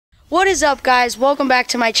What is up, guys? Welcome back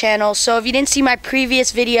to my channel. So if you didn't see my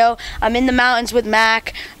previous video, I'm in the mountains with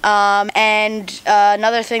Mac, and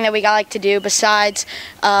another thing that we like to do besides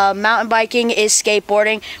mountain biking is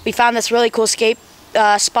skateboarding. We found this really cool skate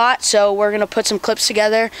spot, so we're gonna put some clips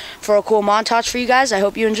together for a cool montage for you guys. I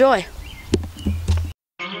hope you enjoy.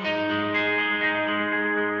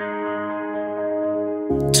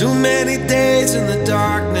 Too many days in the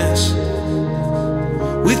darkness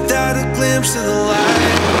without a glimpse of the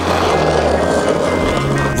light.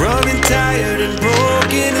 Running tired and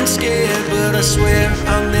broken and scared, but I swear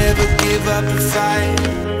I'll never give up the fight.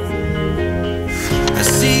 I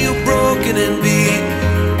see you broken and beat,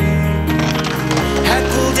 head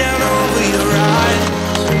pulled down over your eyes.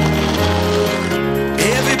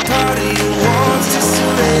 Every part of you wants to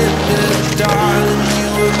surrender, darling, you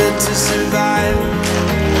were meant to survive.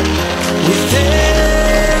 With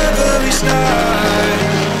every start,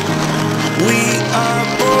 we are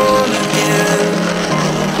born again.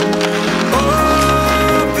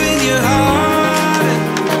 Open your heart,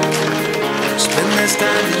 spend less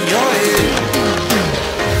time in your head.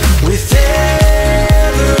 With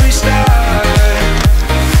every start,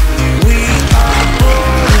 we are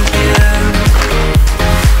born again.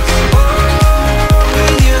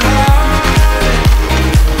 Open your heart,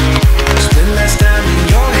 spend less time in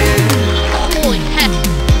your head. Holy heck.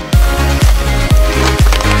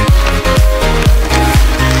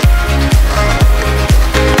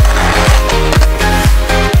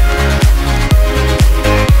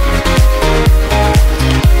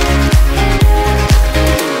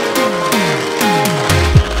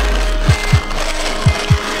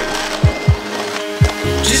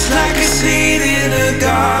 Just like a seed in a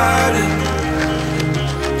garden,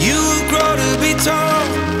 you will grow to be tall,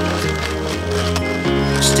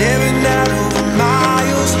 staring out over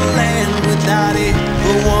miles of land without it,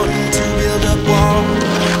 but wanting to build a wall.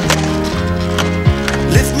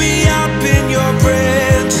 Lift me up in your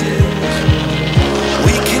branches,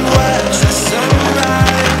 we can watch the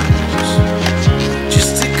sunrise.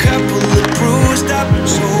 Just a couple of bruised up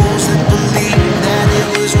souls that believe that it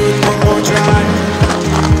was worth one more try.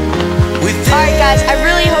 Alright guys, I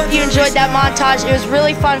really hope you enjoyed that montage. It was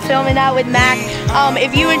really fun filming that with Mac.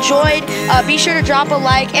 If you enjoyed, be sure to drop a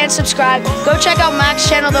like and subscribe. Go check out Mac's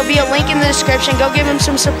channel. There'll be a link in the description. Go give him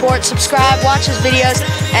some support. Subscribe, watch his videos,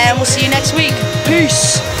 and we'll see you next week.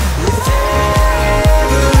 Peace.